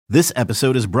This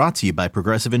episode is brought to you by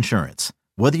Progressive Insurance.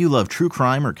 Whether you love true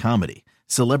crime or comedy,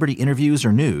 celebrity interviews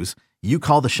or news, you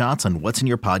call the shots on what's in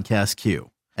your podcast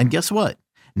queue. And guess what?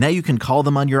 Now you can call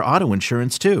them on your auto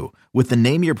insurance too with the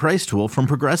Name Your Price tool from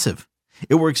Progressive.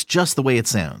 It works just the way it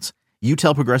sounds. You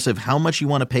tell Progressive how much you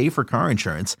want to pay for car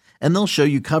insurance, and they'll show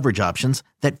you coverage options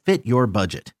that fit your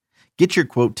budget. Get your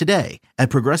quote today at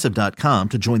Progressive.com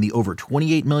to join the over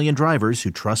 28 million drivers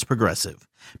who trust Progressive.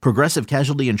 Progressive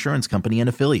Casualty Insurance Company and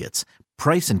Affiliates.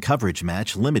 Price and coverage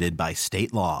match limited by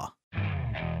state law.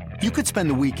 You could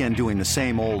spend the weekend doing the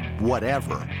same old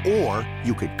whatever, or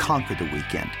you could conquer the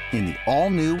weekend in the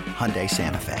all-new Hyundai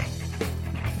Santa Fe.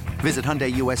 Visit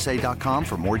HyundaiUSA.com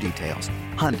for more details.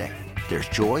 Hyundai, there's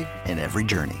joy in every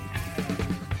journey.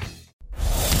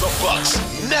 The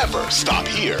Bucks never stop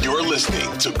here. You're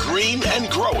listening to Green and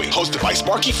Growing, hosted by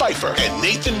Sparky Pfeiffer and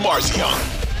Nathan Marzion.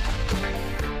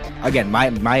 Again,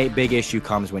 my big issue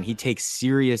comes when he takes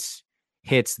serious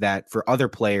hits that for other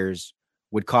players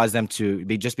would cause them to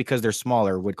be, just because they're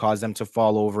smaller, would cause them to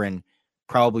fall over and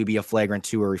probably be a flagrant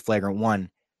 2 or a flagrant 1.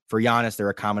 For Giannis, they're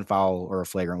a common foul or a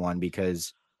flagrant 1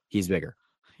 because he's bigger.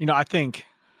 You know, I think,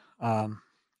 and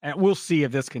we'll see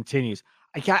if this continues.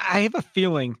 I have a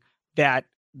feeling that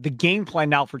the game plan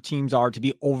now for teams are to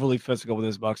be overly physical with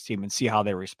this Bucks team and see how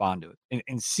they respond to it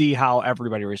and see how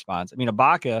everybody responds. I mean,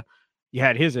 Ibaka, you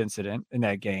had his incident in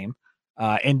that game,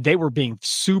 and they were being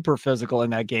super physical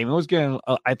in that game. It was getting,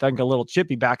 I think, a little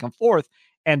chippy back and forth,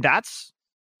 and that's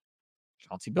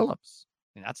Chauncey Billups.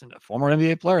 And that's a former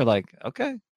NBA player. Like,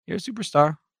 okay, you're a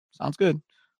superstar. Sounds good.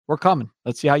 We're coming.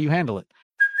 Let's see how you handle it.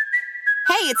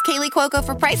 Hey, it's Kaylee Cuoco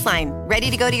for Priceline.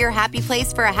 Ready to go to your happy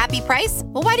place for a happy price?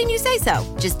 Well, why didn't you say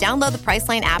so? Just download the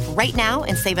Priceline app right now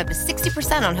and save up to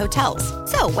 60% on hotels.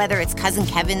 So whether it's Cousin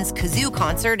Kevin's Kazoo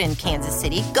Concert in Kansas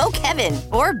City, go Kevin,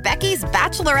 or Becky's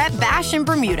Bachelorette Bash in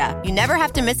Bermuda, you never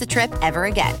have to miss a trip ever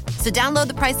again. So download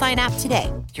the Priceline app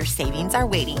today. Your savings are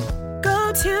waiting.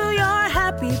 Go to your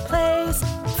happy place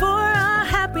for a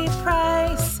happy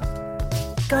price.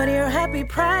 Go to your happy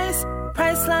price,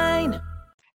 Priceline.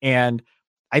 And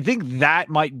I think that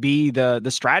might be the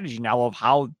strategy now of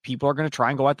how people are going to try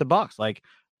and go at the Bucks. Like,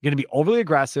 going to be overly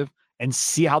aggressive and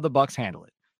see how the Bucks handle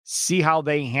it. See how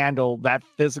they handle that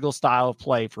physical style of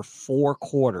play for 4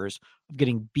 quarters of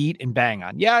getting beat and bang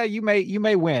on. Yeah, you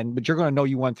may win, but you're going to know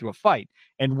you went through a fight.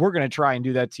 And we're going to try and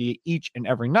do that to you each and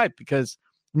every night, because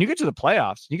when you get to the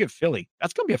playoffs, you get Philly,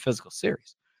 that's going to be a physical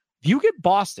series. If you get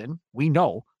Boston, we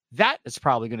know that is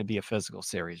probably going to be a physical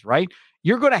series, right?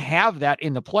 You're going to have that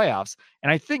in the playoffs. And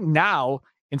I think now,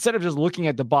 instead of just looking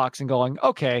at the Bucks and going,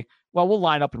 okay, well, we'll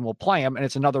line up and we'll play them, and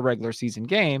it's another regular season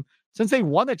game, since they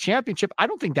won the championship, I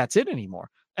don't think that's it anymore.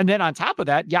 And then on top of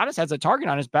that, Giannis has a target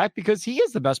on his back because he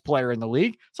is the best player in the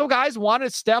league. So guys want to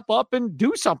step up and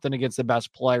do something against the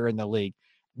best player in the league.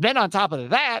 Then on top of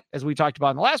that, as we talked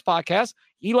about in the last podcast,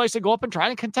 he likes to go up and try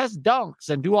and contest dunks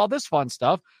and do all this fun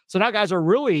stuff. So now guys are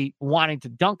really wanting to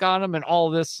dunk on him and all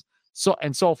of this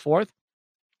so forth.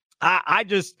 I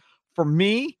just, for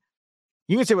me,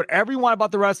 you can say whatever you want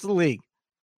about the rest of the league.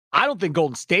 I don't think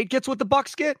Golden State gets what the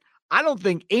Bucks get. I don't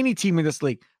think any team in this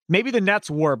league, maybe the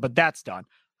Nets were, but that's done.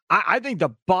 I think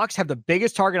the Bucks have the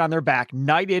biggest target on their back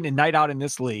night in and night out in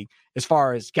this league, as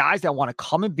far as guys that want to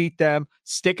come and beat them,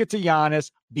 stick it to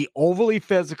Giannis, be overly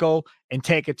physical, and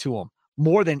take it to him.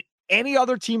 More than any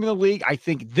other team in the league, I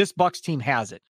think this Bucks team has it.